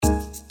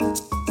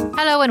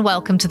Hello and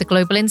welcome to the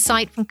Global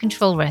Insight from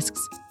Control Risks,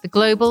 the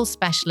global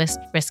specialist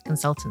risk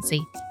consultancy.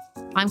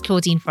 I'm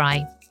Claudine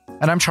Fry.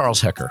 And I'm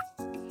Charles Hecker.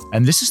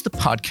 And this is the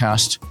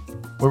podcast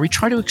where we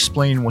try to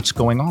explain what's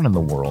going on in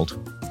the world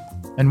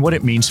and what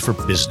it means for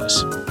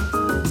business.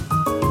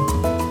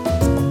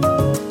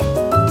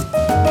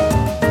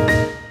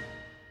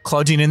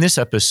 Claudine, in this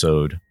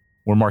episode,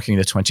 we're marking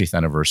the 20th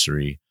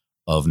anniversary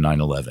of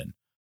 9/11.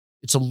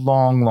 It's a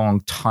long,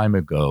 long time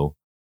ago,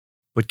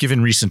 but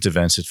given recent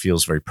events, it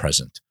feels very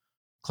present.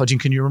 Claudine,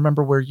 can you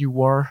remember where you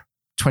were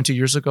 20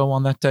 years ago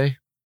on that day?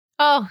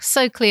 Oh,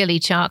 so clearly,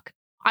 Chuck.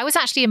 I was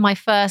actually in my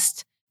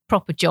first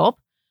proper job.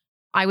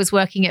 I was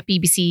working at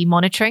BBC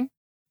Monitoring,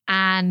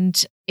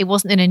 and it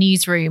wasn't in a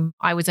newsroom.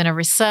 I was in a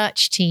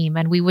research team,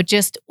 and we were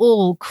just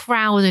all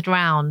crowded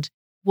around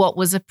what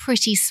was a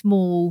pretty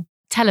small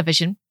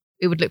television.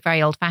 It would look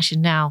very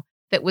old-fashioned now,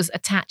 that was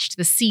attached to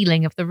the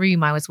ceiling of the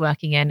room I was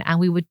working in.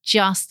 And we were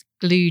just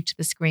glued to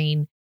the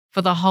screen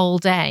for the whole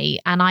day.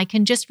 And I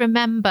can just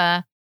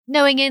remember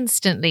knowing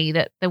instantly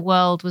that the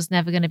world was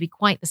never going to be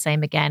quite the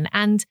same again.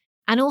 And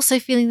also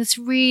feeling this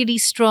really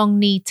strong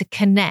need to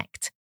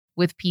connect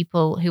with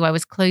people who I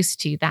was close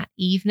to that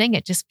evening.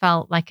 It just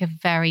felt like a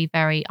very,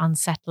 very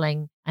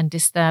unsettling and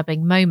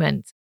disturbing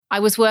moment. I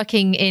was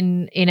working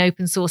in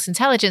open source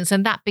intelligence,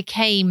 and that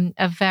became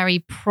a very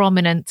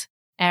prominent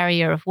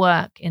area of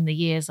work in the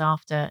years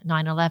after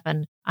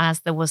 9/11,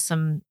 as there was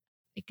some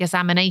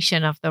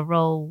examination of the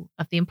role,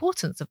 of the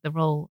importance of the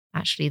role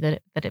actually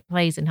that it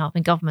plays in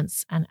helping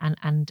governments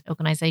and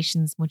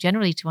organizations more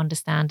generally to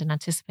understand and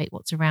anticipate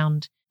what's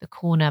around the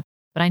corner.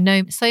 But I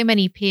know so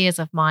many peers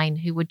of mine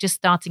who were just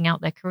starting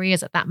out their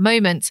careers at that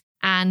moment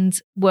and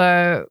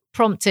were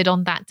prompted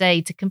on that day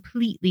to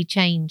completely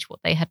change what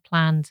they had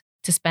planned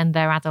to spend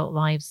their adult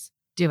lives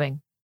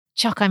doing.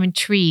 Chuck, I'm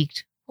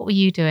intrigued. What were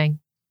you doing?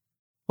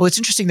 Well, it's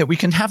interesting that we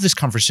can have this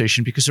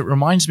conversation because it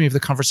reminds me of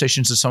the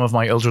conversations that some of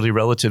my elderly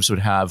relatives would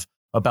have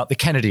about the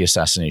Kennedy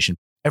assassination.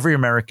 Every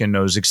American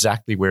knows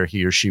exactly where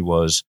he or she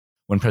was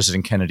when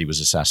President Kennedy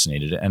was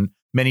assassinated. And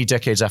many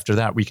decades after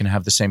that, we can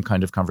have the same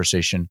kind of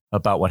conversation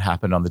about what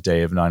happened on the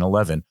day of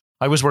 9/11.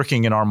 I was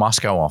working in our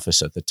Moscow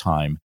office at the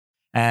time,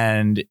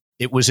 and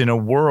it was in a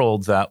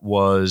world that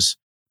was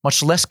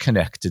much less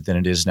connected than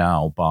it is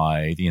now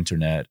by the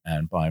internet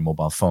and by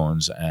mobile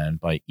phones and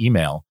by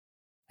email.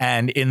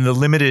 And in the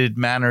limited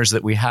manners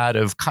that we had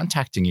of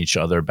contacting each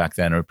other back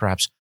then, or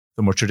perhaps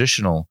the more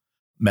traditional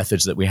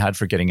methods that we had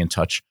for getting in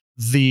touch,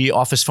 the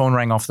office phone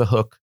rang off the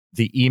hook.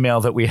 The email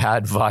that we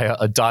had via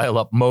a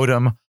dial-up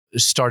modem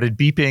started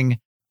beeping,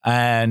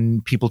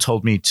 and people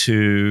told me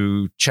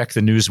to check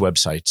the news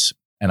websites.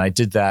 And I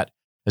did that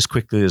as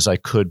quickly as I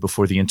could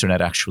before the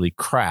internet actually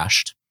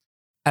crashed.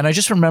 And I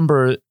just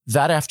remember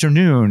that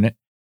afternoon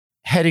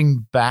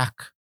heading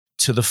back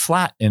to the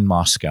flat in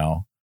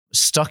Moscow,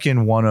 stuck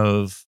in one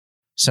of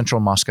central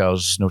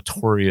Moscow's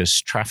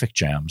notorious traffic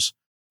jams,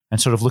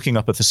 and sort of looking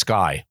up at the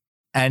sky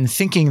and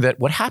thinking that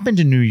what happened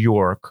in New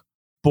York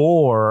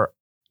bore,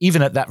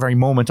 even at that very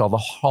moment, all the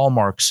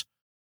hallmarks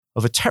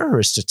of a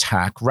terrorist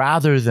attack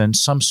rather than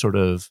some sort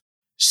of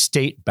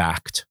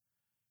state-backed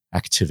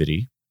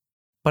activity.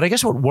 But I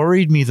guess what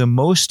worried me the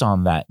most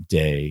on that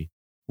day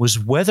was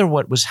whether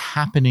what was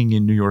happening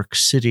in New York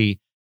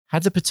City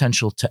had the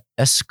potential to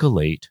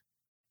escalate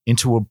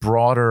into a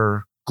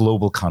broader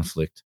global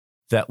conflict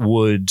that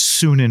would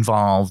soon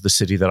involve the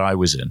city that I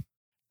was in,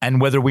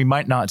 and whether we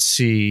might not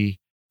see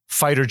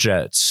fighter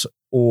jets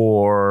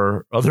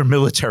or other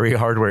military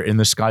hardware in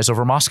the skies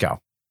over Moscow.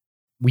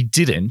 We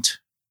didn't,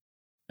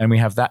 and we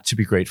have that to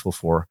be grateful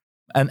for.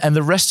 And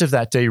the rest of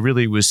that day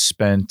really was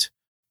spent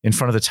in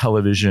front of the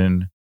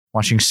television,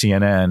 watching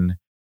CNN,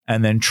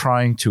 and then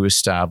trying to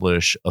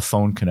establish a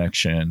phone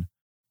connection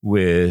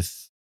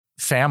with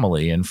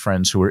family and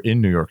friends who were in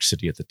New York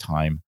City at the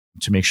time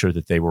to make sure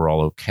that they were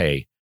all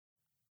okay.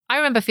 I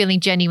remember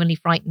feeling genuinely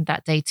frightened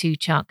that day too,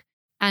 Chuck.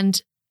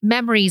 And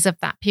memories of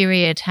that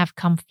period have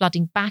come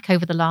flooding back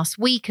over the last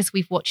week as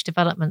we've watched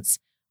developments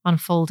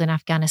unfold in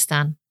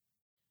Afghanistan.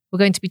 We're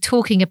going to be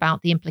talking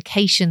about the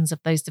implications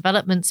of those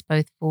developments,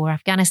 both for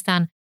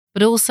Afghanistan,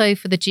 but also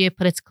for the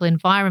geopolitical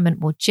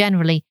environment more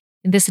generally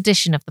in this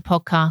edition of the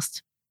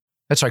podcast.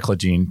 That's right,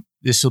 Claudine.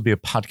 This will be a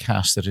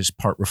podcast that is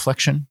part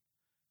reflection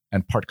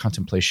and part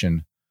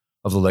contemplation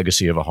of the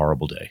legacy of a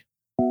horrible day.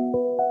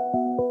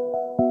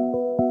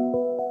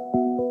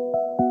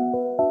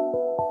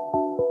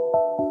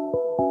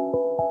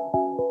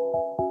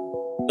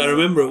 I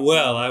remember it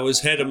well. I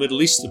was head of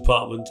Middle East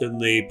department in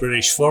the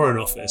British Foreign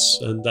Office,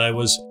 and I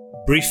was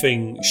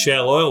briefing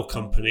Shell Oil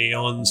Company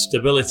on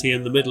stability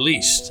in the Middle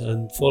East.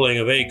 And following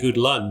a very good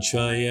lunch,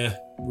 I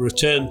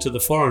returned to the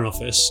Foreign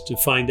Office to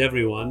find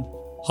everyone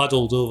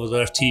huddled over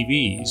their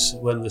TVs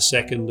when the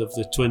second of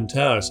the Twin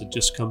Towers had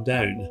just come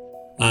down.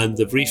 And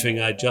the briefing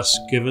I'd just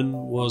given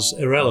was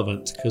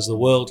irrelevant because the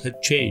world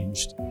had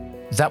changed.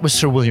 That was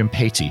Sir William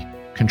Patey,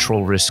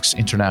 Control Risks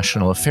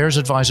International Affairs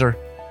Advisor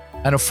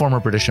and a former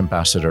British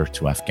ambassador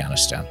to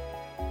Afghanistan.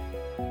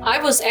 I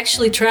was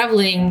actually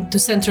traveling to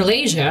Central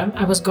Asia.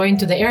 I was going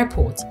to the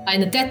airport.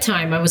 And at that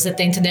time, I was at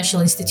the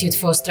International Institute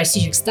for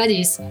Strategic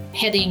Studies,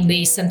 heading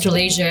the Central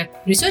Asia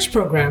research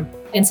program.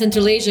 And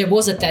Central Asia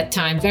was at that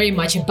time very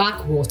much a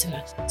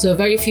backwater. So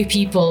very few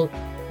people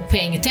were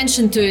paying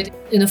attention to it.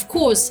 And of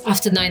course,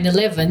 after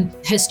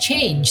 9/11 has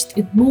changed.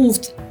 It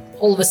moved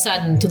all of a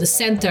sudden to the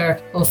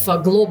center of a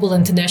global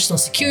international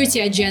security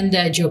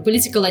agenda,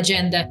 geopolitical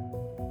agenda.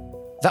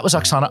 That was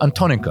Oksana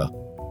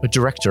Antonenko, a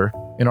director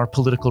in our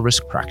political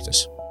risk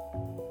practice.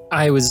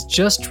 I was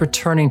just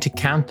returning to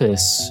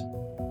campus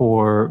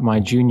for my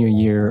junior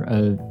year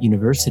of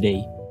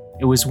university.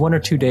 It was 1 or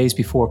 2 days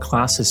before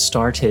classes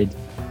started,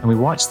 and we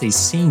watched these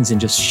scenes in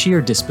just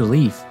sheer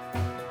disbelief.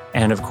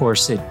 And of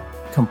course, it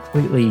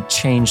completely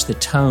changed the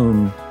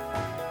tone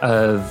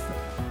of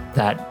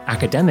that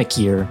academic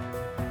year,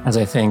 as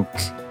I think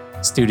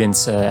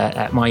students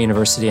at my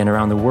university and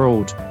around the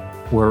world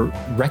were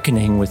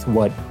reckoning with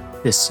what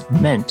this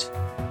meant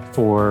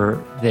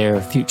for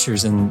their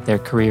futures and their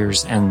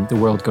careers and the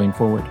world going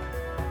forward.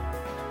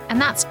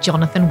 And that's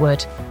Jonathan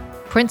Wood,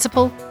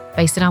 principal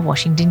based in our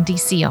Washington,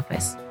 D.C.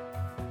 office.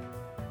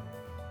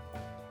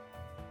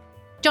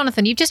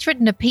 Jonathan, you've just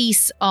written a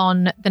piece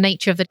on the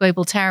nature of the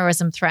global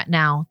terrorism threat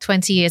now,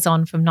 20 years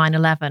on from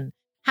 9/11.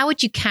 How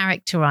would you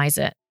characterize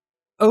it?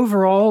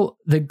 Overall,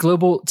 the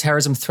global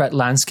terrorism threat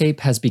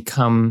landscape has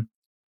become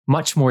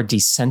much more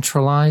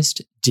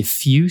decentralized,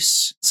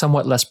 diffuse,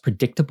 somewhat less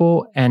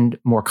predictable, and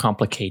more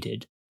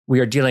complicated. We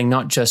are dealing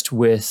not just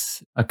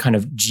with a kind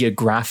of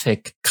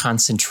geographic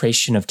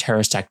concentration of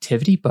terrorist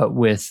activity, but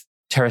with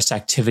terrorist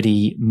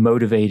activity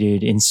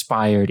motivated,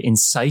 inspired,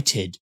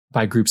 incited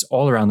by groups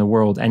all around the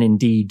world, and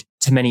indeed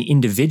to many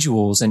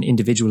individuals and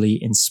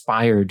individually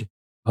inspired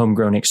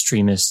homegrown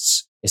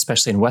extremists,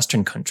 especially in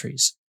Western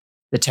countries.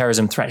 The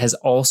terrorism threat has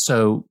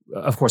also,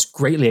 of course,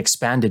 greatly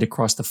expanded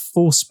across the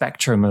full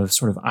spectrum of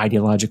sort of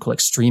ideological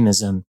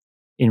extremism.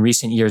 In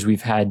recent years,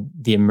 we've had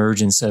the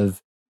emergence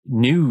of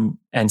new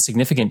and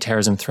significant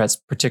terrorism threats,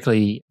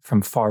 particularly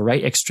from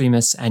far-right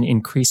extremists and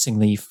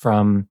increasingly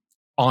from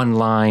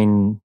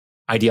online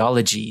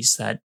ideologies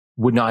that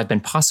would not have been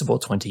possible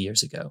 20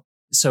 years ago.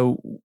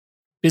 So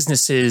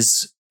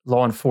businesses,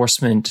 law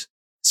enforcement,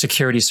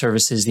 security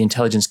services, the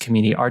intelligence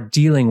community are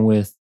dealing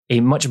with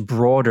a much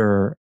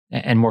broader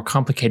and more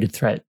complicated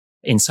threat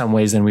in some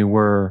ways than we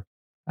were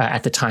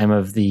at the time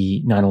of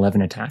the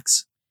 9/11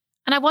 attacks.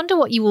 And I wonder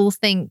what you all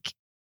think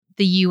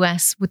the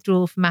US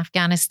withdrawal from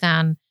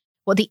Afghanistan,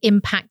 what the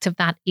impact of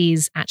that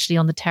is actually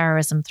on the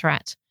terrorism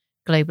threat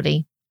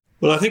globally.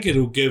 Well, I think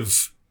it'll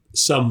give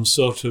some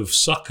sort of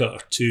succor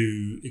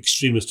to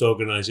extremist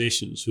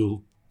organizations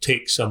who'll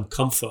take some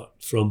comfort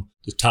from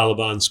the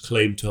Taliban's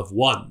claim to have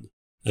won.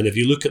 And if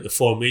you look at the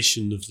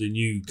formation of the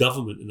new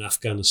government in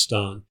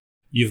Afghanistan,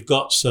 you've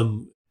got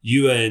some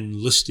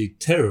UN-listed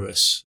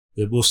terrorists.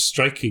 The most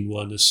striking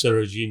one is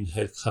Sirajin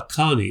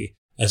Haqqani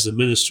as the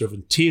Minister of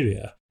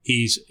Interior.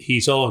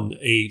 He's on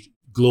a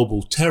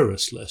global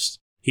terrorist list.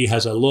 He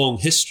has a long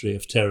history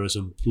of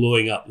terrorism,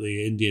 blowing up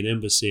the Indian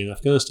embassy in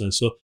Afghanistan.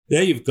 So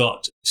there you've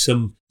got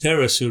some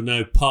terrorists who are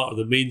now part of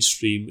the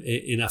mainstream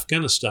in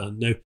Afghanistan.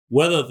 Now,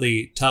 whether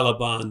the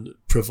Taliban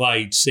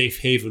provide safe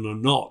haven or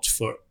not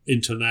for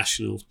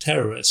international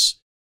terrorists,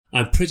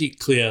 I'm pretty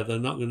clear they're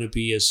not going to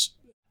be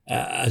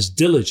as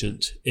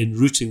diligent in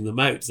rooting them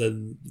out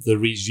than the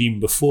regime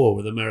before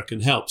with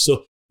American help.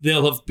 So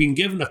they'll have been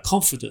given a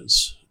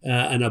confidence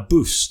and a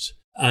boost.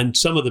 And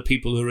some of the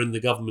people who are in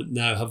the government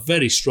now have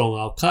very strong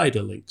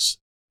Al-Qaeda links.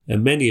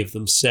 And many of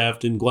them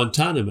served in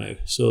Guantanamo.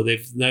 So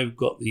they've now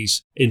got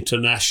these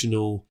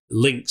international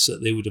links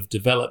that they would have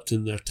developed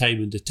in their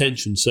time in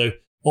detention. So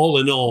all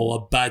in all,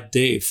 a bad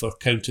day for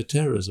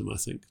counterterrorism, I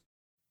think.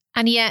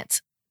 And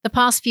yet, the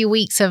past few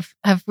weeks have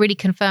really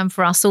confirmed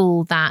for us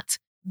all that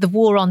the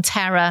war on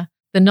terror,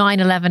 the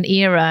 9/11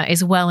 era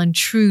is well and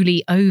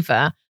truly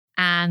over.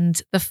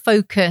 And the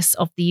focus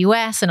of the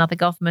US and other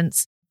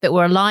governments that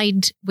were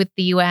aligned with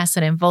the US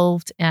and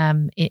involved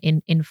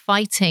in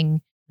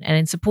fighting and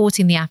in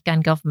supporting the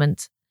Afghan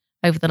government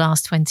over the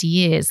last 20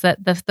 years,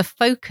 that the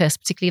focus,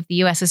 particularly of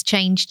the US, has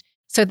changed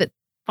so that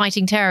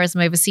fighting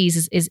terrorism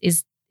overseas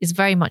is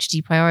very much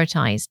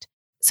deprioritized.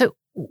 So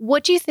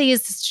what do you think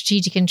is the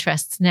strategic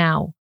interests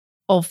now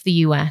of the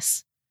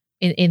US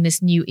in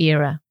this new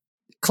era?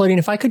 Claudine,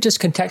 if I could just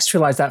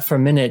contextualize that for a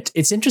minute,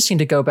 it's interesting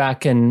to go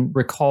back and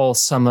recall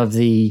some of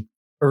the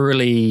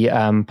early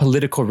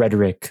political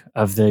rhetoric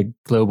of the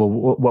global,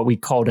 what we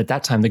called at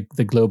that time,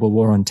 the global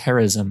war on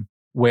terrorism,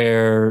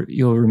 where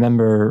you'll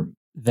remember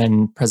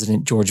then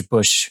President George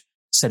Bush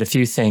said a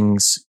few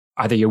things,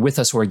 either you're with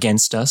us or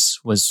against us,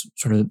 was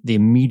sort of the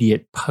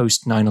immediate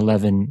post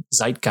 9/11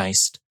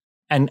 zeitgeist.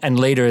 And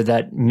later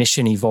that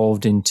mission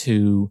evolved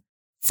into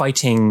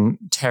fighting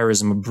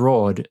terrorism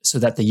abroad so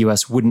that the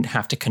US wouldn't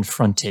have to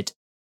confront it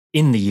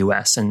in the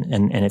US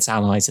and its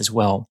allies as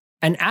well.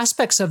 And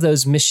aspects of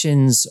those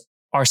missions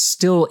are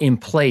still in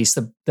place.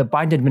 The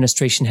Biden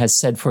administration has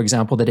said, for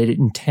example, that it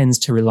intends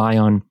to rely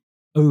on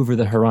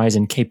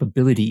over-the-horizon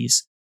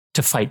capabilities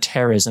to fight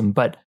terrorism.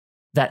 But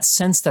that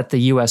sense that the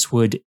US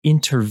would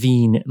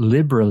intervene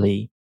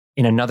liberally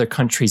in another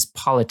country's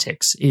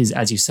politics is,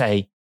 as you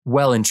say,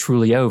 well and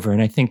truly over.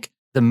 And I think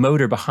the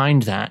motor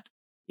behind that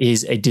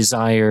is a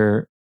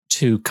desire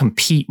to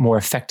compete more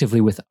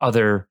effectively with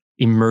other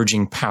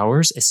emerging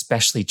powers,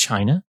 especially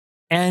China,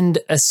 and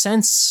a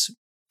sense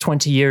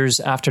 20 years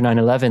after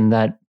 9/11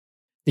 that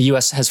the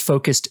US has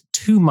focused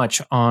too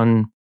much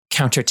on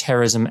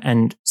counterterrorism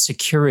and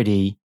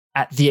security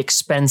at the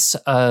expense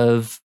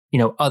of,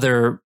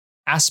 other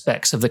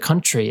aspects of the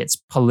country, its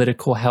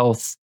political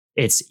health,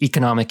 its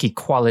economic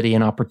equality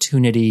and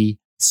opportunity,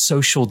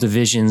 social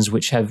divisions,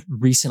 which have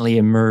recently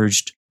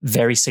emerged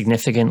very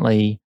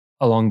significantly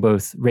along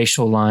both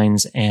racial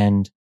lines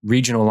and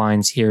regional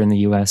lines here in the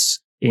US,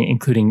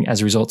 including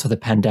as a result of the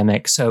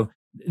pandemic. So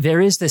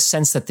there is this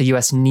sense that the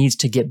US needs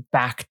to get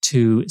back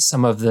to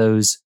some of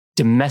those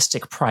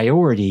domestic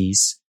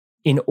priorities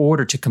in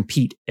order to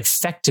compete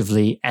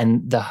effectively.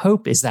 And the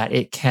hope is that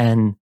it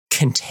can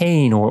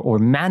contain or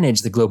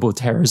manage the global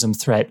terrorism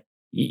threat,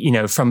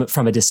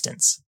 from a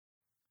distance.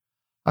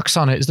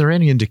 Oksana, is there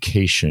any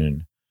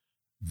indication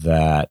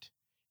that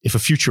if a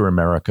future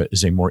America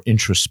is a more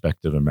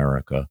introspective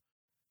America,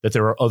 that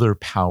there are other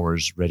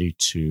powers ready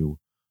to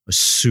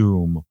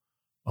assume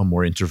a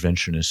more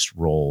interventionist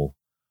role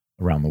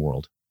around the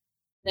world?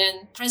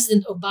 Then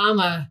President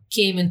Obama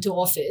came into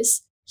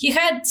office. He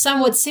had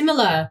somewhat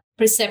similar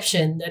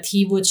perception that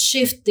he would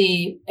shift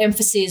the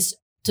emphasis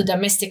to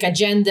domestic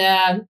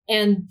agenda.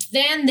 And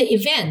then the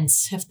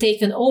events have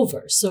taken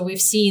over. So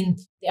we've seen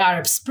the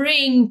Arab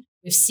Spring.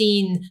 We've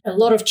seen a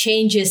lot of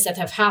changes that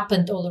have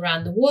happened all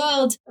around the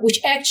world, which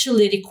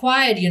actually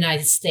required the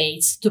United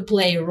States to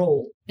play a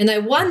role. And I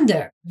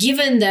wonder,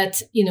 given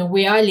that,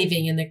 we are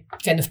living in a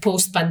kind of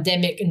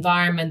post-pandemic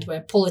environment where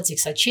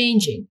politics are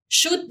changing,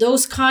 should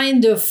those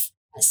kind of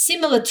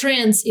similar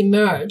trends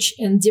emerge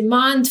and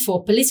demand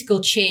for political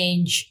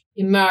change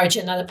emerge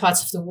in other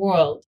parts of the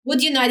world, would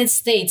the United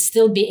States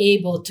still be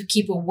able to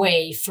keep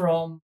away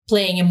from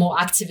playing a more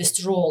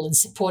activist role in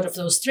support of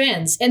those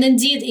trends? And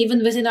indeed,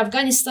 even within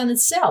Afghanistan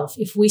itself,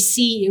 if we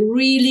see a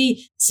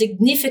really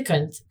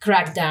significant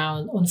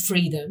crackdown on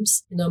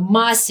freedoms,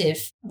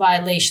 massive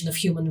violation of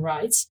human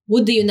rights,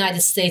 would the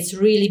United States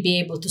really be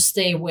able to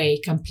stay away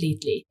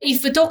completely?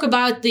 If we talk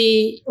about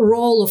the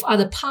role of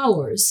other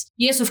powers,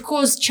 yes, of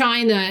course,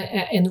 China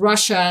and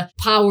Russia,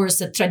 powers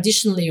that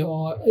traditionally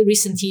or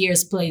recent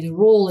years played a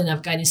role in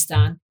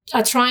Afghanistan,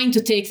 are trying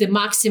to take the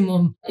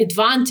maximum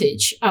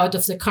advantage out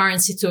of the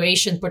current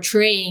situation,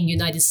 portraying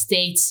United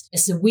States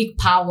as a weak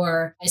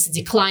power, as a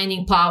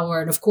declining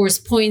power, and of course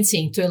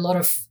pointing to a lot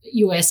of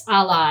US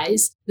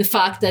allies, the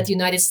fact that the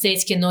United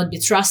States cannot be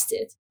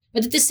trusted.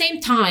 But at the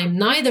same time,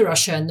 neither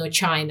Russia nor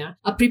China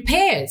are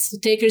prepared to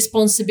take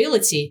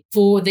responsibility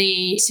for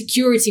the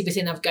security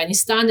within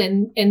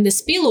Afghanistan and the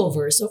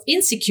spillovers of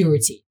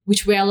insecurity,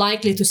 which we are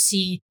likely to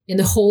see in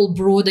the whole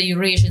broader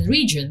Eurasian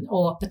region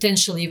or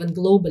potentially even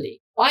globally.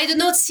 I do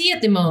not see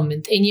at the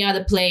moment any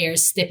other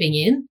players stepping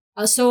in.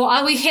 So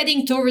are we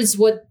heading towards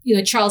what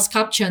Charles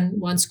Kupchan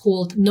once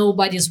called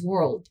nobody's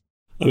world?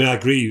 I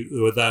agree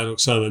with that,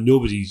 Oksana.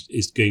 Nobody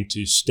is going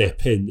to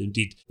step in.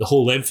 Indeed, the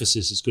whole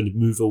emphasis is going to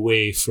move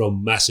away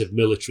from massive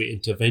military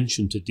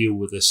intervention to deal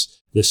with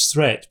this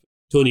threat.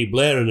 Tony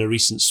Blair, in a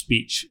recent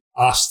speech,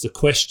 asked the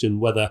question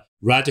whether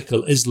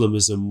radical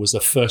Islamism was a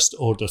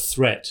first-order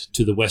threat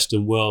to the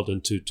Western world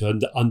and to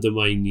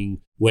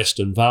undermining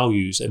Western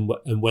values,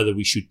 and whether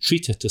we should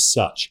treat it as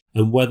such,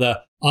 and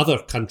whether other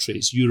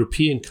countries,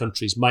 European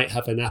countries, might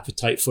have an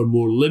appetite for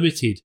more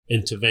limited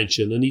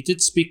intervention. And he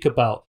did speak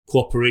about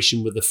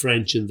cooperation with the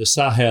French in the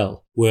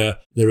Sahel, where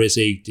there is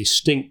a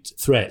distinct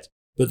threat.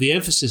 But the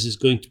emphasis is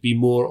going to be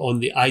more on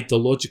the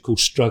ideological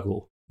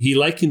struggle. He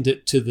likened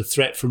it to the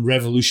threat from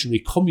revolutionary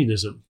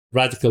communism.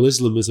 Radical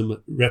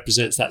Islamism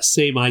represents that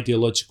same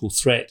ideological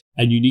threat,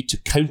 and you need to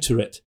counter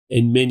it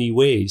in many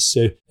ways.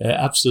 So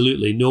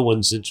absolutely no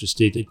one's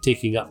interested in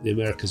taking up the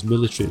America's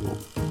military role.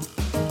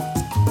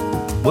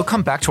 We'll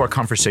come back to our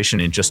conversation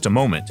in just a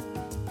moment.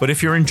 But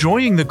if you're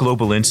enjoying the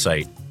Global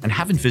Insight and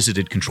haven't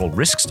visited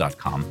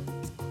controlrisks.com,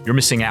 you're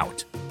missing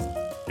out.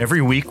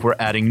 Every week, we're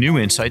adding new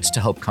insights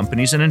to help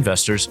companies and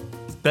investors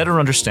better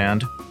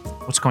understand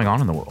what's going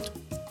on in the world.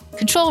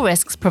 Control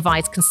Risks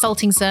provides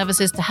consulting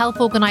services to help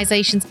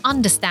organizations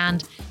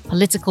understand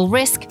political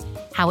risk,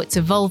 how it's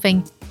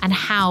evolving, and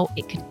how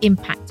it could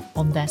impact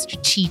on their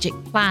strategic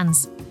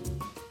plans.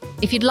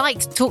 If you'd like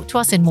to talk to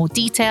us in more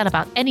detail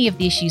about any of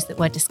the issues that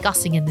we're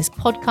discussing in this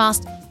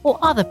podcast or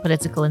other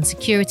political and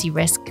security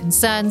risk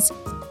concerns,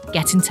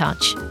 get in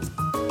touch.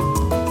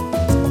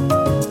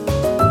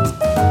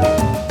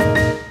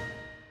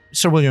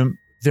 Sir William,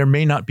 there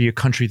may not be a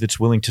country that's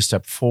willing to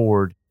step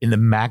forward in the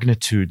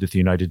magnitude that the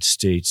United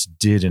States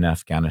did in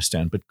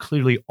Afghanistan, but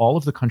clearly all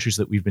of the countries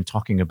that we've been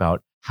talking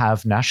about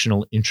have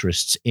national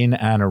interests in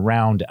and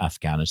around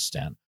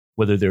Afghanistan,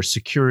 whether they're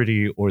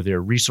security or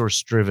they're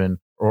resource-driven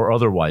or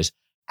otherwise.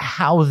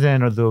 How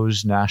then are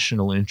those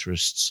national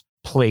interests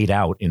played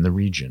out in the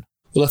region?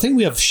 Well, I think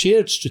we have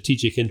shared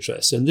strategic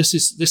interests, and this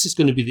is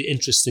going to be the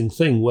interesting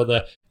thing,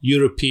 whether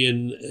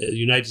European,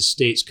 United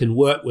States can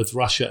work with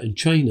Russia and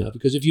China.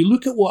 Because if you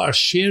look at what our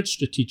shared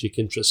strategic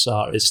interests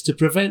are, it's to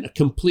prevent a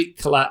complete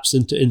collapse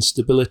into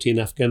instability in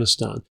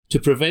Afghanistan, to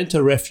prevent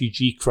a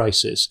refugee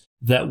crisis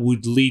that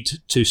would lead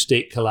to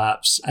state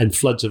collapse and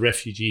floods of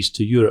refugees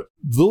to Europe.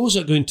 Those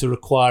are going to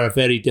require a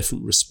very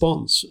different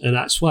response. And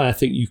that's why I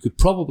think you could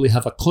probably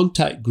have a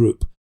contact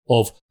group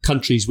of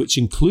countries which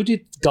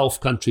included Gulf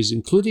countries,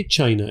 included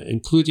China,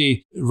 included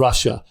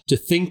Russia, to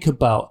think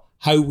about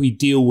how we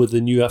deal with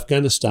the new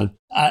Afghanistan.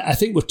 I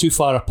think we're too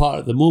far apart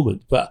at the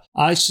moment, but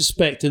I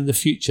suspect in the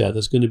future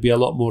there's going to be a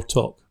lot more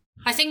talk.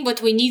 I think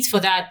what we need for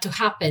that to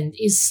happen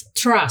is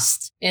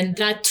trust. And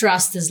that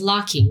trust is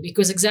lacking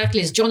because,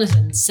 exactly as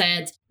Jonathan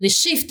said, the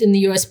shift in the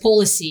US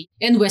policy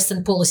and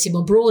Western policy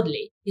more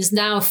broadly is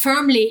now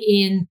firmly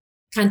in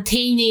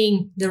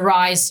containing the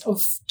rise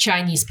of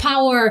Chinese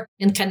power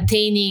and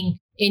containing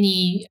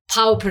any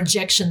power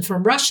projection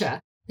from Russia.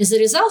 As a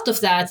result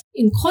of that,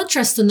 in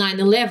contrast to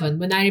 9/11,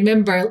 when I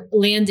remember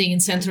landing in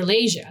Central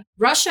Asia,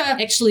 Russia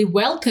actually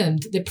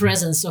welcomed the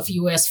presence of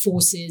US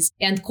forces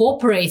and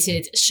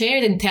cooperated,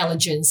 shared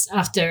intelligence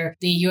after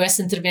the US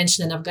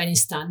intervention in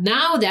Afghanistan.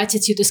 Now the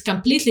attitude is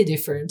completely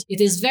different. It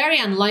is very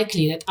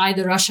unlikely that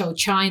either Russia or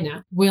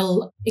China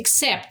will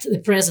accept the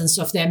presence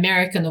of the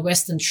American or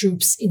Western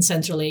troops in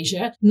Central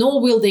Asia,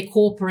 nor will they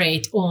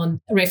cooperate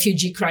on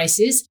refugee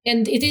crisis.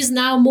 And it is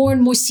now more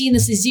and more seen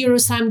as a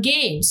zero-sum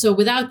game. So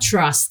without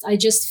trust, I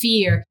just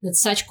fear that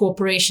such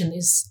cooperation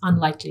is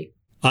unlikely.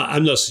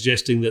 I'm not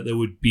suggesting that there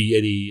would be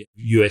any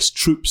US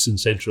troops in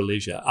Central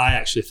Asia. I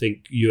actually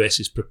think US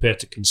is prepared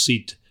to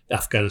concede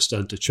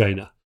Afghanistan to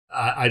China.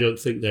 I don't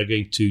think they're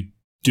going to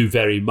do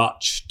very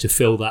much to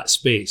fill that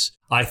space.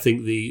 I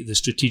think the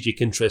strategic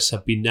interests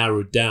have been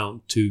narrowed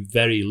down to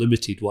very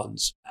limited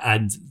ones,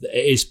 and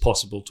it is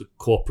possible to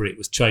cooperate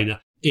with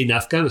China in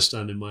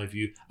Afghanistan, in my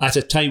view, at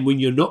a time when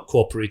you're not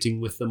cooperating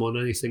with them on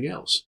anything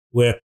else,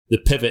 where the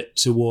pivot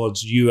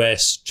towards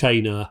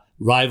US-China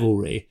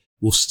rivalry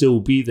will still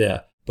be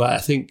there. But I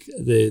think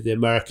the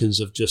Americans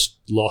have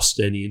just lost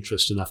any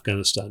interest in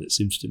Afghanistan, it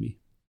seems to me.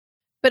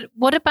 But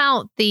what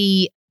about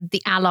the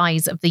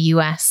allies of the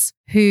US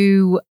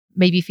who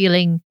may be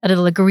feeling a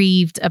little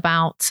aggrieved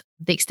about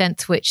the extent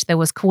to which there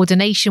was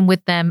coordination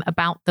with them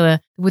about the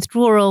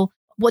withdrawal?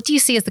 What do you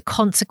see as the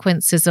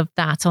consequences of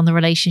that on the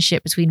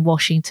relationship between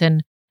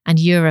Washington and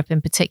Europe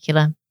in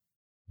particular?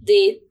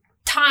 The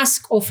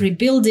task of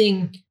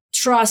rebuilding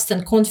trust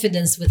and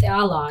confidence with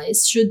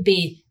allies should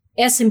be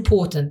as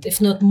important,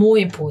 if not more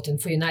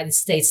important, for the United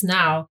States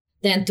now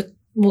than to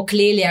more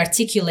clearly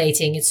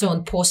articulating its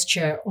own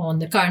posture on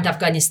the current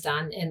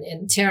Afghanistan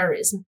and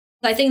terrorism.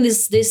 I think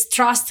this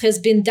trust has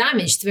been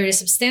damaged very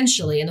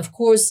substantially. And of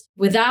course,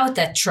 without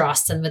that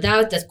trust and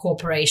without that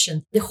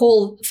cooperation, the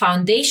whole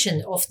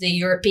foundation of the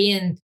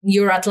European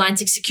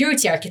Euro-Atlantic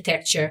security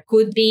architecture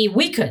could be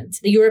weakened.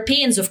 The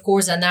Europeans, of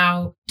course, are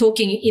now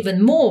talking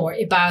even more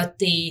about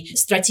the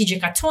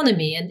strategic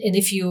autonomy. And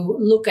if you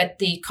look at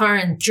the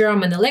current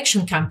German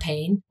election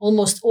campaign,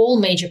 almost all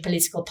major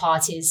political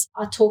parties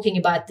are talking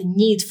about the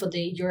need for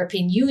the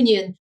European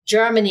Union,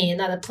 Germany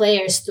and other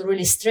players to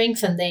really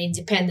strengthen their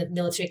independent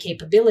military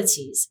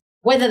capabilities.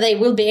 Whether they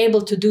will be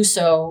able to do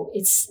so,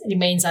 it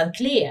remains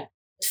unclear.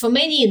 For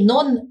many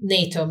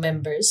non-NATO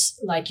members,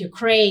 like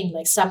Ukraine,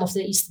 like some of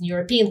the Eastern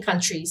European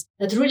countries,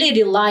 that really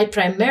rely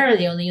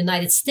primarily on the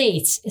United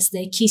States as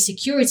their key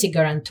security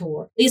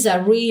guarantor, these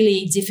are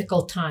really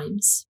difficult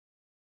times.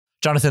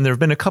 Jonathan, there have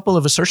been a couple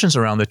of assertions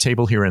around the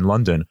table here in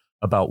London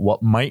about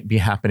what might be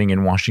happening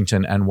in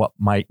Washington and what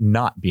might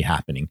not be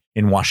happening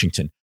in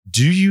Washington.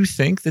 Do you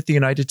think that the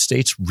United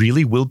States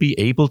really will be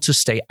able to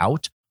stay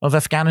out of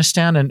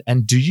Afghanistan?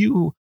 And do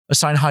you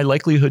assign high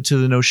likelihood to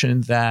the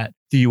notion that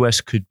the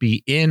US could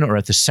be in or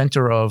at the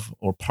center of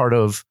or part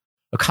of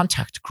a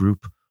contact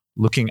group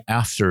looking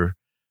after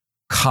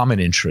common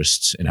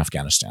interests in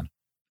Afghanistan?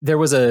 There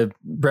was a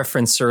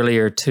reference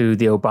earlier to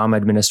the Obama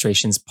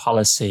administration's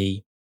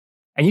policy.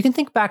 And you can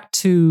think back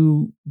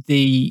to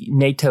the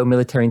NATO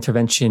military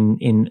intervention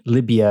in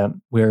Libya,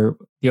 where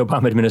the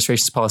Obama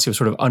administration's policy was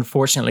sort of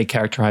unfortunately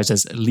characterized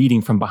as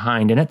leading from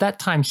behind. And at that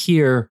time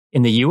here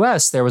in the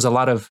US, there was a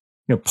lot of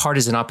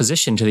partisan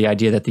opposition to the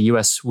idea that the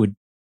US would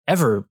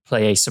ever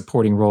play a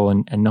supporting role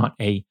and not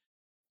a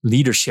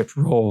leadership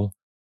role,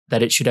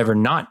 that it should ever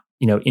not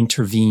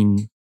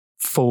intervene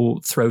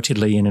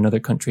full-throatedly in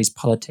another country's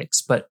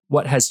politics. But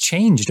what has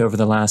changed over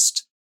the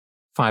last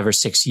 5 or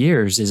 6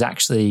 years is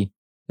actually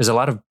there's a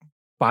lot of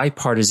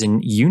bipartisan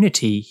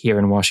unity here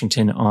in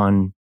Washington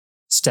on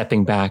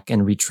stepping back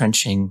and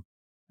retrenching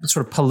a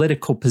sort of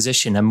political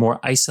position, a more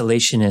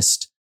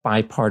isolationist,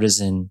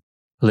 bipartisan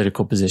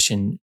political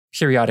position,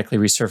 periodically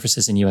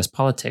resurfaces in U.S.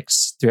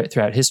 politics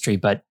throughout history,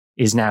 but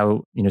is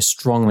now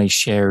strongly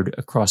shared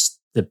across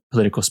the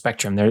political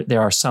spectrum.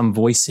 There are some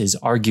voices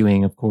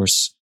arguing, of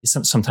course,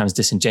 sometimes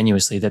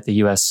disingenuously, that the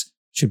U.S.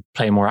 should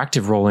play a more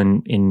active role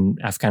in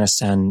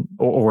Afghanistan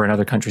or in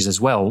other countries as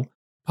well.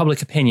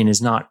 Public opinion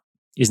is not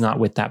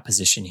with that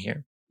position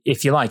here.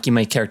 if you like, you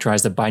may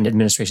characterize the Biden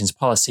administration's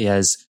policy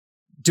as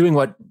doing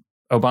what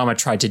Obama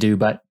tried to do,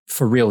 but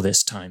for real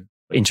this time,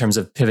 in terms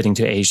of pivoting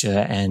to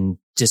Asia and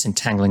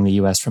disentangling the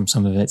US from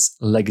some of its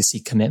legacy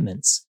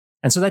commitments.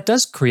 And so that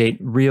does create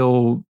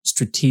real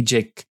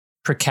strategic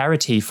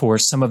precarity for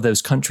some of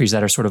those countries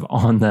that are sort of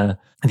on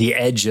the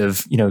edge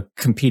of,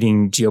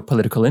 competing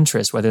geopolitical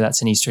interests, whether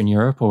that's in Eastern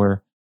Europe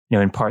or,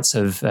 in parts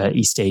of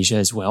East Asia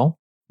as well.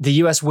 The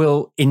US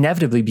will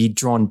inevitably be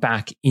drawn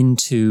back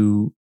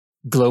into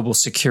global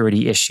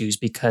security issues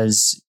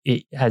because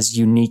it has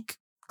unique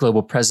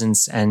global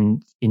presence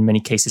and, in many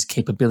cases,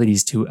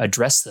 capabilities to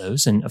address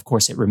those. And of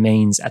course, it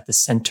remains at the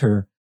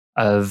center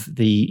of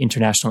the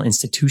international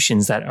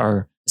institutions that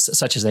are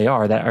such as they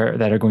are that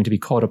are going to be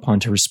called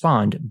upon to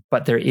respond.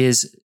 But there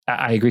is,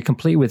 I agree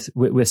completely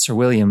with Sir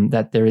William,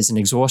 that there is an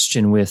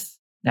exhaustion with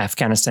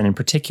Afghanistan in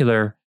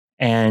particular,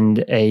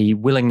 and a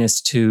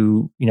willingness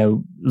to,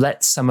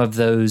 let some of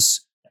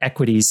those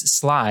equities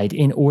slide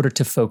in order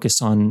to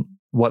focus on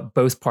what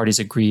both parties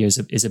agree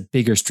is a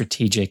bigger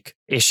strategic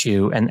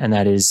issue, and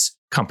that is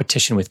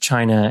competition with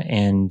China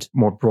and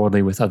more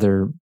broadly with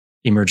other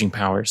emerging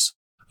powers.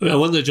 I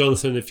wonder,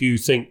 Jonathan, if you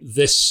think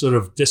this sort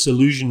of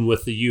disillusion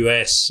with the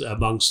US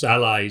amongst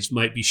allies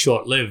might be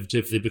short-lived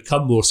if they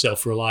become more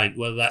self-reliant,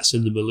 whether that's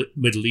in the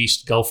Middle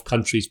East, Gulf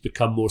countries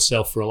become more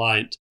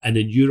self-reliant, and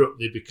in Europe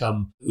they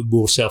become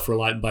more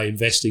self-reliant by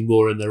investing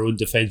more in their own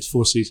defence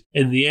forces.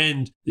 In the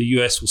end, the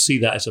US will see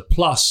that as a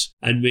plus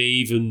and may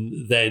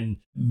even then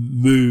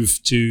move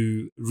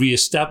to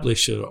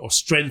re-establish or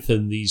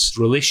strengthen these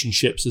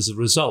relationships as a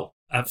result.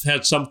 I've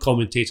heard some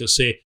commentators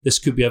say this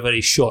could be a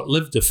very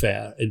short-lived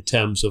affair in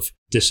terms of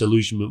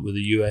disillusionment with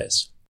the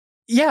US.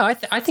 Yeah,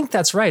 I think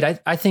that's right.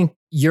 I think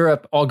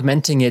Europe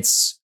augmenting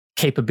its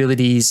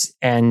capabilities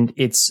and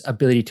its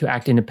ability to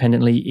act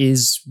independently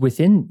is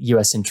within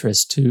US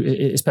interest,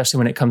 especially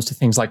when it comes to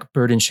things like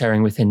burden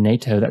sharing within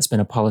NATO. That's been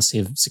a policy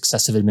of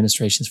successive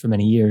administrations for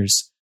many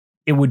years.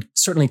 It would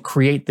certainly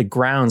create the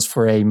grounds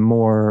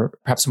for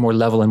perhaps a more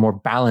level and more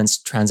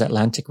balanced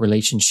transatlantic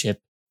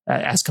relationship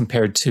as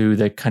compared to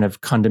the kind of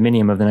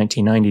condominium of the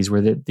 1990s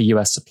where the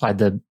US supplied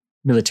the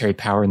military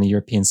power and the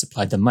Europeans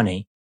supplied the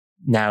money.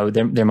 Now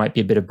there might be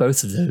a bit of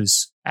both of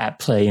those at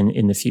play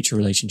in the future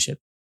relationship.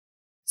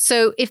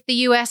 So if the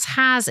US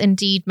has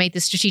indeed made the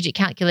strategic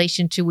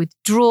calculation to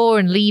withdraw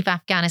and leave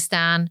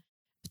Afghanistan,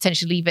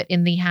 potentially leave it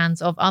in the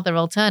hands of other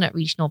alternate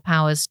regional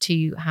powers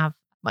to have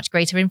much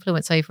greater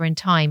influence over in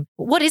time,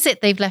 what is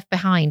it they've left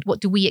behind?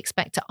 What do we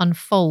expect to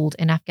unfold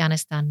in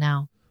Afghanistan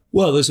now?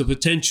 Well, there's a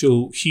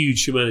potential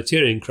huge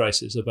humanitarian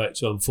crisis about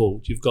to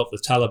unfold. You've got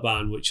the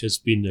Taliban, which has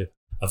been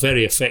a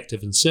very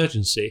effective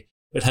insurgency,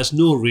 but has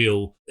no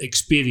real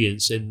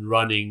experience in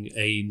running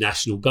a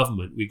national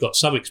government. We've got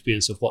some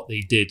experience of what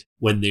they did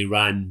when they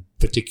ran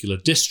particular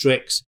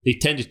districts. They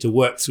tended to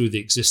work through the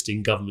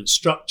existing government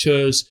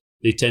structures.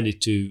 They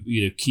tended to,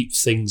 keep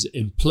things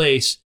in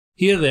place.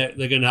 Here,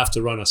 they're going to have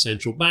to run a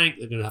central bank.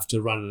 They're going to have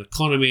to run an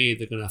economy.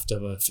 They're going to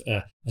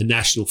have a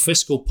national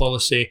fiscal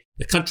policy.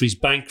 The country's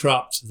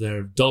bankrupt.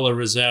 Their dollar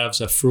reserves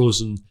are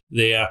frozen.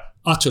 They are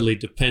utterly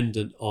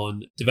dependent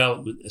on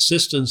development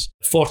assistance.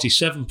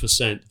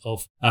 47%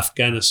 of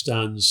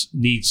Afghanistan's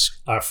needs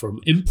are from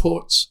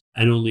imports,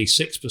 and only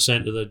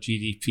 6% of their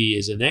GDP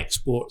is in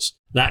exports.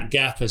 That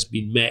gap has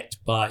been met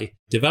by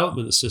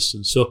development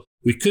assistance. So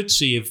we could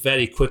see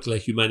very quickly a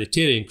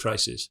humanitarian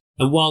crisis.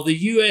 And while the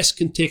US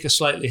can take a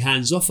slightly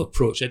hands-off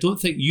approach, I don't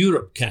think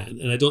Europe can,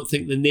 and I don't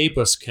think the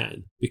neighbours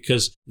can,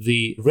 because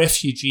the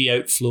refugee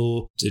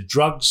outflow, the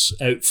drugs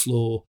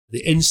outflow,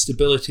 the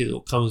instability that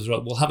will come as a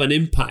result will have an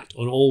impact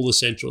on all the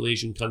Central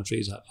Asian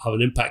countries, have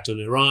an impact on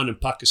Iran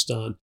and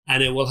Pakistan,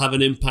 and it will have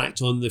an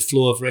impact on the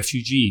flow of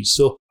refugees.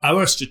 So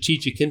our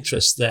strategic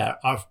interests there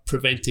are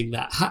preventing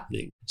that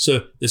happening.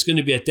 So there's going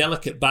to be a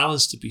delicate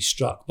balance to be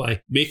struck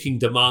by making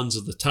demands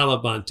of the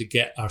Taliban to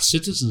get our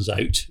citizens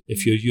out,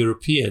 if you're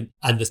European,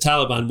 and the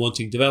Taliban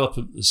wanting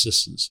development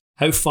assistance.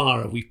 How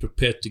far are we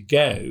prepared to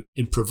go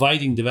in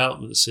providing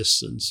development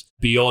assistance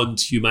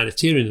beyond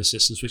humanitarian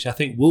assistance, which I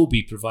think will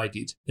be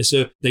provided? And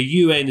so the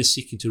UN is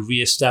seeking to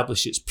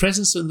re-establish its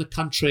presence in the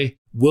country.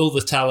 Will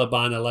the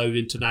Taliban allow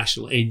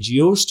international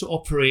NGOs to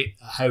operate?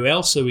 How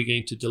else are we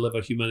going to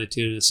deliver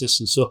humanitarian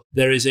assistance? So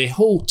there is a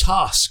whole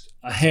task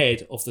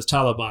ahead of the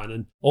Taliban,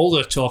 and all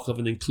their talk of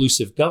an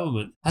inclusive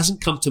government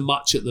hasn't come to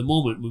much at the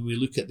moment. When we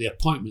look at the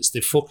appointments,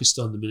 they've focused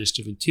on the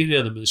Minister of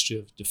Interior, the Ministry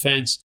of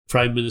Defence,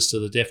 Prime Minister,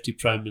 the Deputy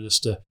Prime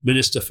Minister,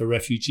 Minister for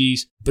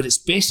Refugees, but it's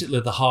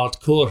basically the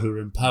hardcore who are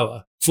in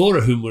power, 4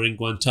 of whom were in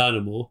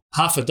Guantanamo,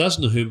 half a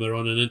dozen of whom are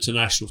on an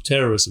international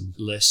terrorism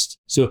list.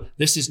 So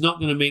this is not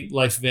going to make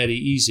life very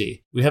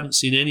easy. We haven't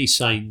seen any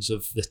signs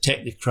of the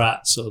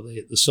technocrats or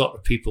the sort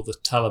of people the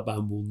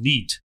Taliban will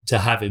need to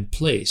have in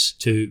place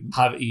to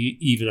have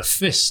even a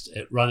fist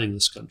at running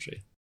this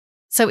country.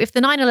 So if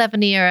the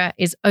 9/11 era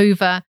is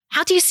over,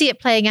 how do you see it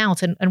playing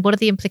out, and what are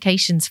the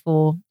implications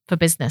for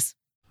business?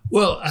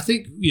 Well, I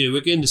think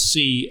we're going to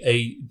see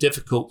a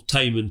difficult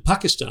time in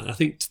Pakistan. I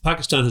think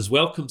Pakistan has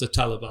welcomed the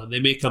Taliban. They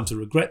may come to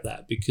regret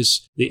that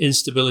because the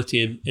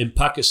instability in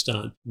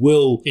Pakistan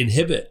will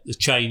inhibit the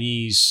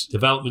Chinese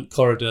development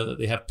corridor that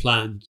they have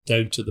planned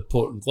down to the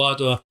port in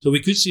Gwadar. So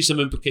we could see some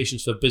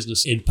implications for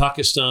business in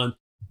Pakistan.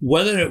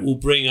 Whether it will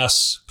bring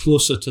us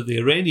closer to the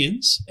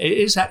Iranians, it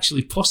is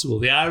actually possible.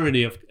 The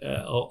irony of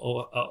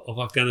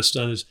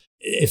Afghanistan is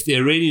if the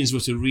Iranians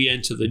were to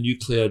re-enter the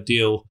nuclear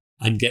deal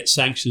and get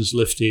sanctions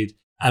lifted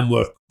and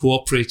were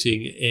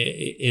cooperating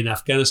in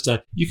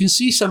Afghanistan, you can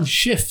see some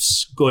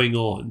shifts going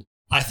on.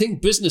 I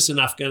think business in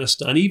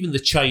Afghanistan, even the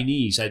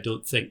Chinese, I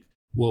don't think,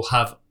 will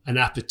have an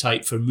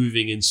appetite for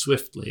moving in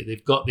swiftly.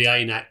 They've got the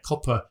INAC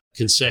copper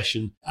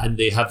concession and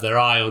they have their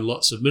eye on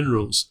lots of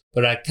minerals.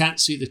 But I can't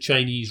see the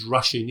Chinese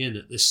rushing in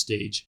at this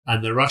stage.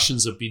 And the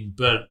Russians have been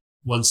burnt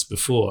once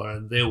before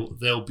and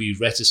they'll be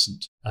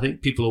reticent. I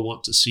think people will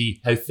want to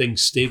see how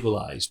things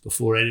stabilize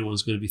before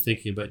anyone's going to be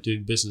thinking about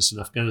doing business in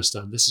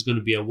Afghanistan. This is going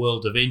to be a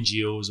world of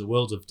NGOs, a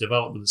world of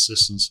development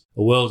assistance,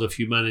 a world of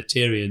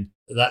humanitarian.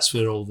 That's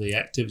where all the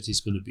activity is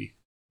going to be.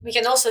 We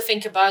can also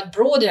think about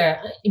broader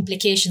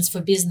implications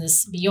for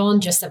business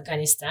beyond just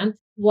Afghanistan.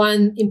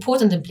 One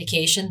important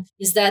implication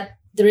is that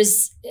there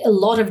is a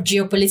lot of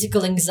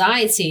geopolitical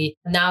anxiety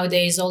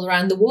nowadays all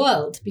around the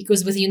world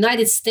because with the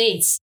United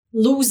States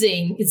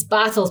losing its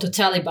battle to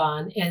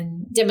Taliban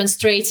and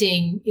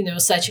demonstrating,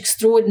 such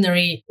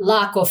extraordinary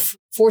lack of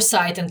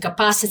foresight and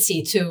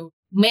capacity to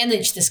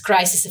manage this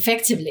crisis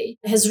effectively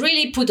has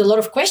really put a lot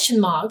of question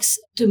marks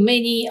to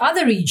many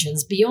other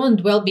regions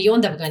well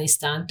beyond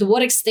Afghanistan. To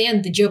what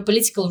extent the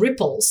geopolitical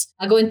ripples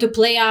are going to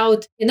play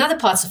out in other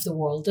parts of the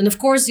world. And of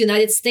course, the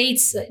United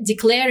States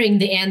declaring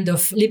the end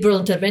of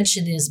liberal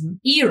interventionism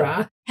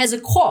era has a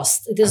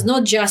cost. It is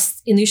not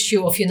just an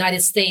issue of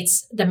United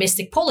States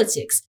domestic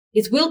politics.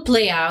 It will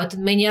play out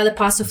in many other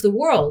parts of the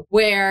world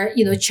where,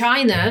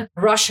 China,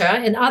 Russia,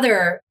 and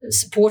other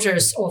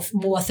supporters of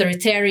more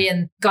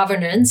authoritarian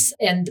governance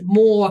and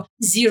more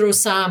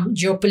zero-sum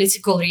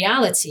geopolitical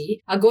reality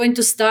are going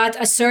to start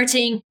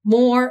asserting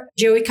more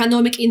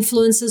geoeconomic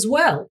influence as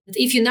well. But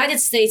if United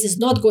States is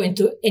not going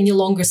to any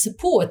longer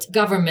support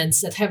governments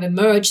that have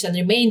emerged and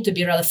remain to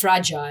be rather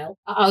fragile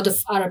out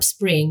of Arab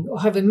Spring or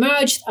have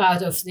emerged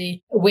out of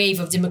the wave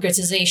of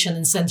democratization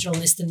in Central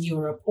and Eastern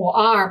Europe or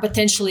are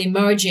potentially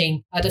emerging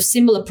out of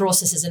similar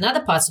processes in other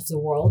parts of the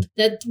world,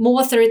 that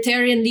more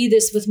authoritarian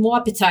leaders with more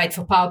appetite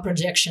for power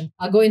projection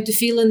are going to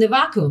fill in the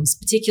vacuums,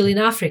 particularly in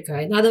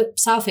Africa, in other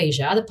South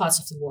Asia, other parts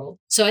of the world.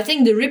 So I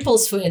think the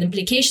ripples and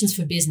implications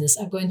for business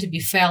are going to be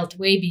felt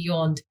way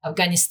beyond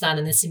Afghanistan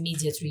and its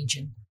immediate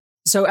region.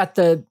 So at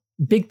the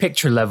big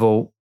picture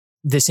level,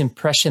 this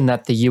impression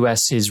that the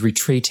US is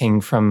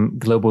retreating from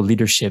global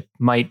leadership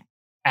might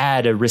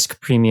add a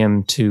risk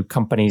premium to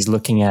companies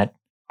looking at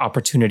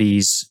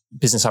opportunities,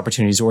 business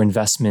opportunities or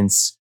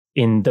investments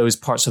in those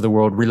parts of the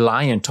world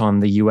reliant on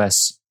the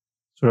US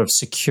sort of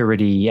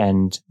security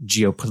and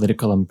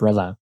geopolitical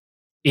umbrella.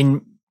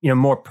 In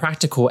more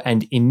practical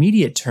and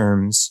immediate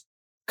terms,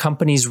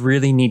 companies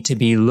really need to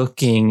be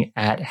looking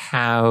at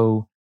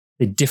how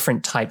the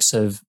different types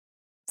of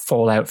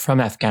fallout from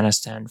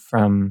Afghanistan,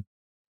 from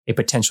a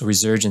potential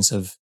resurgence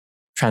of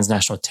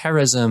transnational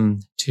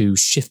terrorism to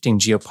shifting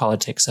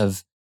geopolitics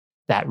of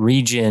that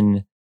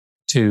region,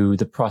 to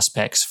the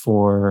prospects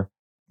for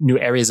new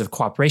areas of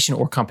cooperation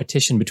or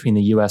competition between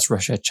the US,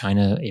 Russia,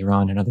 China,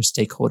 Iran, and other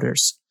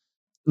stakeholders.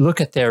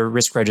 Look at their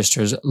risk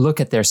registers, look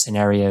at their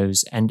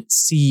scenarios, and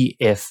see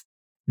if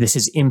this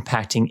is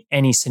impacting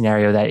any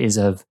scenario that is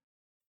of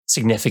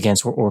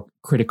significance or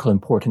critical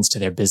importance to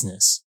their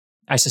business.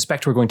 I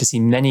suspect we're going to see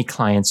many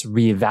clients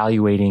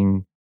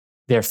reevaluating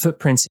their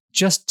footprints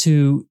just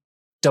to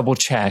double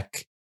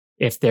check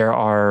if there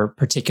are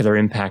particular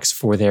impacts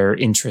for their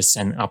interests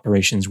and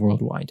operations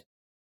worldwide.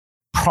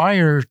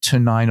 Prior to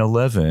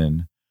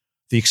 9/11,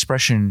 the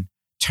expression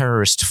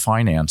terrorist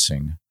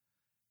financing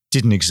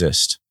didn't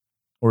exist.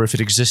 Or if it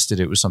existed,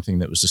 it was something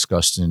that was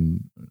discussed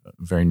in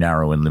very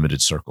narrow and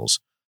limited circles.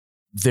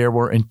 There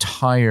were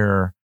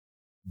entire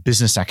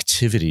business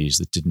activities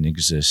that didn't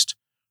exist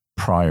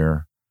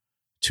prior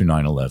to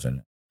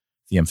 9/11.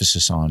 The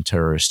emphasis on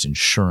terrorist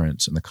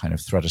insurance and the kind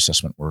of threat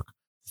assessment work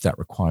that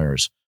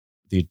requires,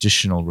 the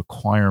additional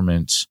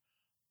requirements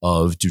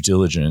of due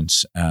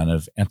diligence and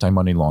of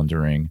anti-money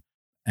laundering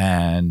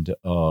and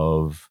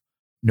of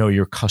know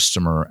your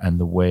customer and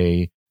the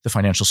way the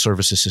financial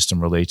services system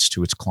relates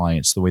to its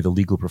clients, the way the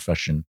legal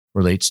profession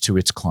relates to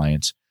its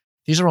clients.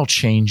 These are all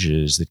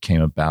changes that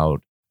came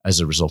about as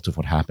a result of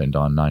what happened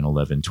on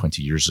 9/11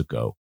 20 years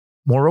ago.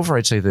 Moreover,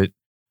 I'd say that,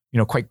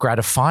 quite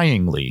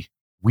gratifyingly,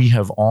 we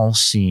have all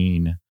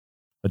seen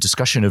a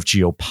discussion of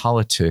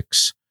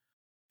geopolitics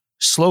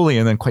slowly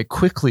and then quite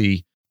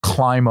quickly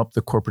climb up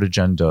the corporate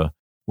agenda,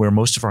 where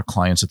most of our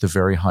clients at the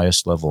very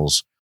highest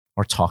levels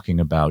are talking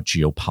about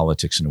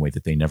geopolitics in a way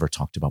that they never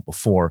talked about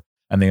before,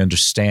 and they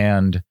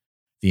understand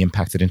the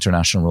impact that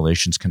international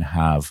relations can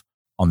have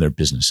on their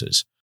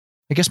businesses.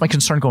 I guess my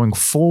concern going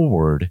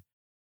forward,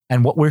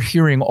 and what we're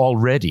hearing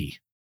already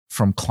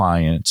from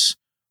clients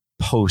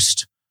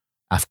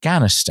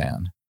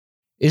post-Afghanistan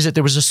is that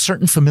there was a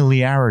certain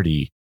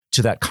familiarity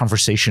to that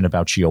conversation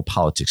about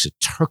geopolitics. It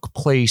took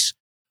place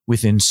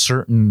within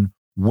certain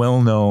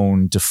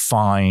well-known,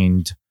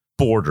 defined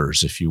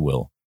borders, if you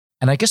will.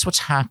 And I guess what's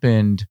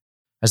happened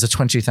as the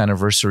 20th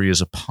anniversary is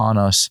upon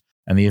us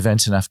and the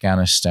events in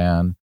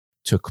Afghanistan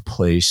took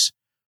place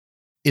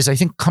is I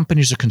think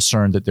companies are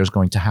concerned that there's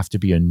going to have to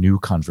be a new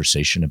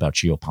conversation about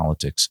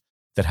geopolitics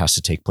that has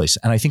to take place.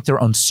 And I think they're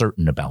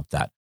uncertain about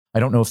that. I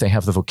don't know if they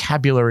have the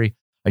vocabulary.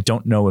 I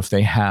don't know if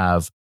they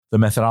have the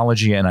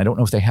methodology, and I don't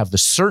know if they have the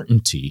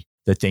certainty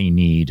that they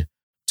need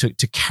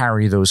to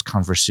carry those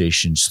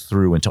conversations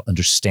through and to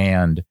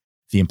understand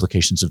the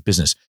implications of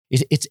business.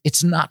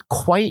 It's not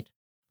quite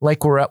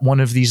like we're at one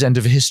of these end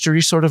of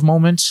history sort of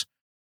moments,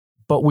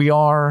 but we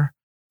are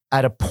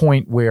at a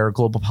point where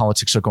global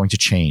politics are going to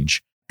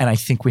change. And I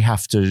think we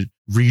have to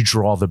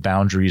redraw the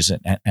boundaries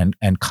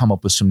and come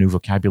up with some new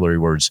vocabulary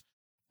words.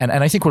 And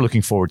I think we're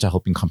looking forward to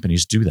helping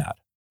companies do that.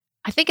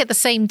 I think at the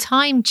same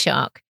time,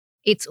 Chuck,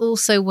 it's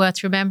also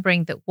worth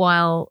remembering that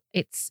while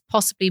it's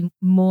possibly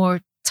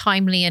more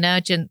timely and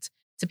urgent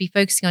to be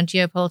focusing on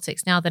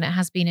geopolitics now than it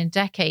has been in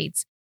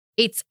decades,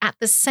 it's at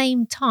the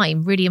same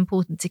time really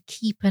important to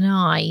keep an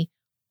eye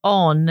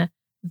on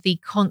the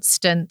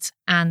constant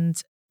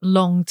and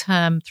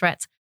long-term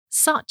threats,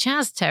 such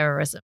as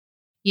terrorism.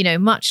 You know,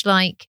 much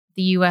like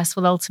the US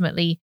will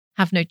ultimately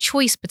have no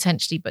choice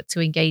potentially but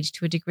to engage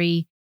to a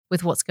degree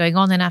with what's going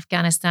on in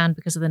Afghanistan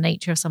because of the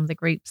nature of some of the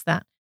groups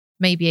that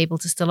may be able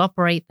to still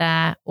operate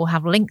there or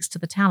have links to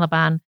the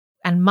Taliban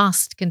and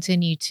must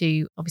continue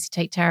to obviously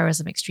take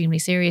terrorism extremely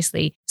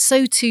seriously.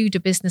 So too do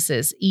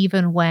businesses,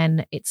 even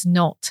when it's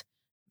not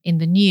in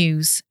the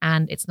news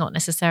and it's not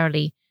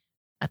necessarily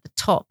at the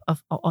top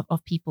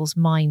of people's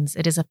minds.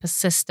 It is a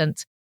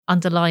persistent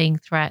underlying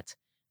threat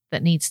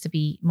that needs to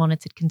be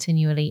monitored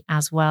continually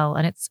as well.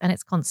 And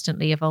it's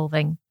constantly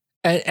evolving.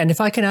 And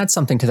if I can add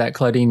something to that,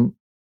 Claudine,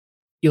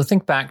 you'll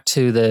think back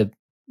to the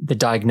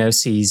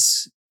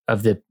diagnoses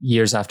of the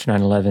years after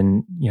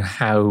 9/11,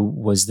 how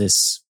was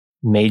this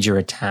major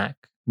attack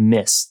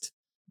missed?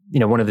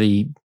 One of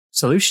the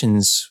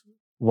solutions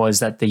was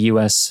that the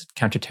US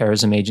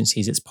counterterrorism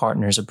agencies, its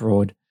partners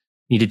abroad,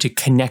 needed to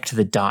connect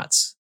the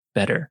dots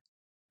better.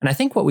 And I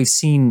think what we've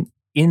seen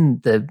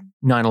in the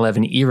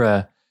 9/11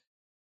 era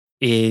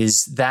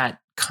is that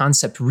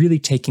concept really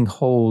taking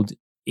hold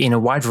in a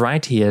wide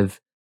variety of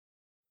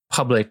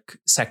public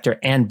sector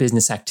and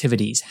business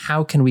activities.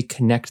 How can we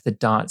connect the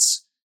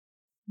dots,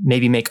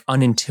 maybe make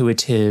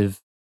unintuitive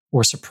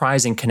or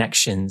surprising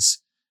connections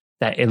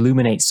that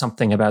illuminate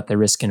something about the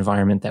risk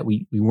environment that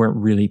we weren't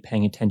really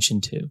paying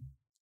attention to?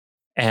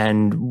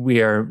 And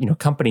we are,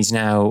 companies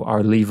now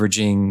are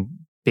leveraging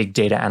big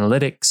data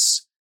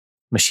analytics,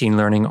 machine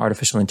learning,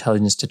 artificial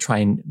intelligence to try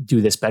and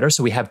do this better.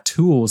 So we have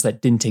tools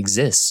that didn't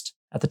exist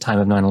at the time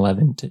of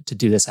 9/11 to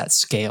do this at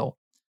scale.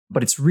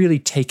 But it's really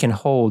taken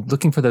hold,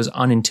 looking for those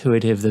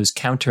unintuitive, those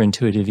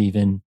counterintuitive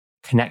even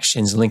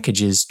connections,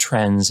 linkages,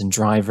 trends, and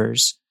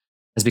drivers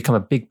has become a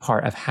big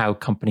part of how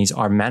companies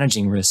are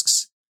managing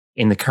risks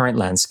in the current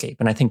landscape.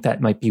 And I think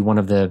that might be one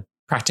of the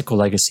practical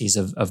legacies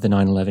of the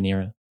 9/11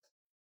 era.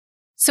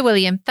 So,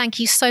 William, thank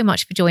you so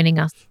much for joining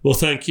us. Well,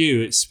 thank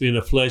you. It's been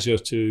a pleasure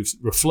to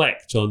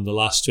reflect on the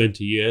last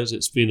 20 years.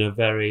 It's been a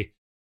very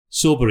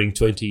sobering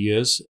 20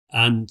 years,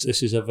 and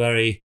this is a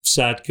very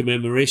sad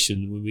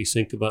commemoration when we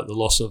think about the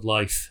loss of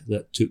life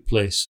that took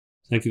place.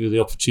 Thank you for the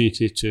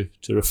opportunity to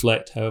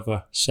reflect,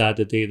 however sad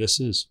a day this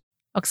is.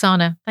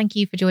 Oksana, thank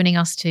you for joining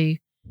us too.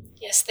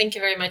 Yes, thank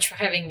you very much for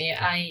having me.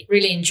 I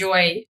really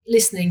enjoy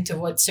listening to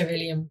what Sir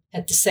William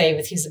had to say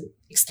with his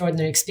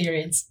extraordinary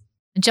experience.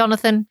 And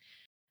Jonathan,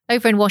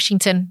 over in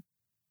Washington,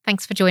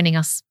 thanks for joining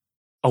us.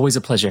 Always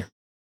a pleasure.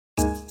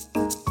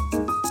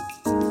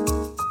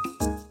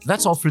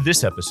 That's all for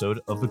this episode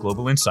of The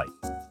Global Insight.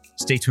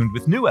 Stay tuned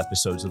with new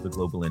episodes of The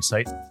Global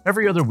Insight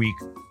every other week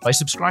by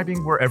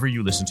subscribing wherever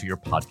you listen to your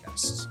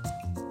podcasts.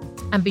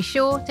 And be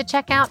sure to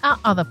check out our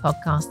other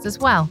podcasts as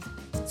well,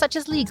 such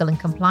as Legal and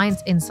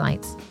Compliance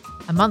Insights,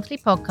 a monthly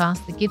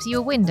podcast that gives you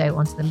a window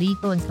onto the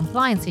legal and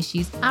compliance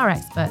issues our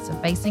experts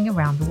are facing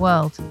around the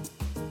world.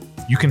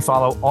 You can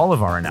follow all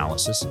of our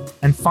analysis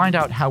and find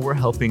out how we're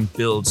helping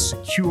build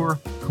secure,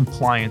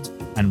 compliant,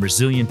 and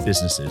resilient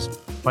businesses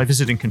by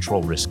visiting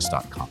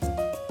controlrisks.com.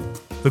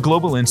 The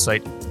Global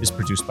Insight is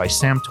produced by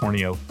Sam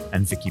Tornio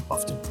and Vicky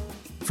Buffton.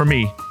 For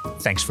me,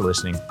 thanks for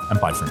listening, and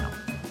bye for now.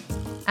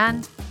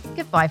 And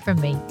goodbye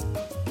from me.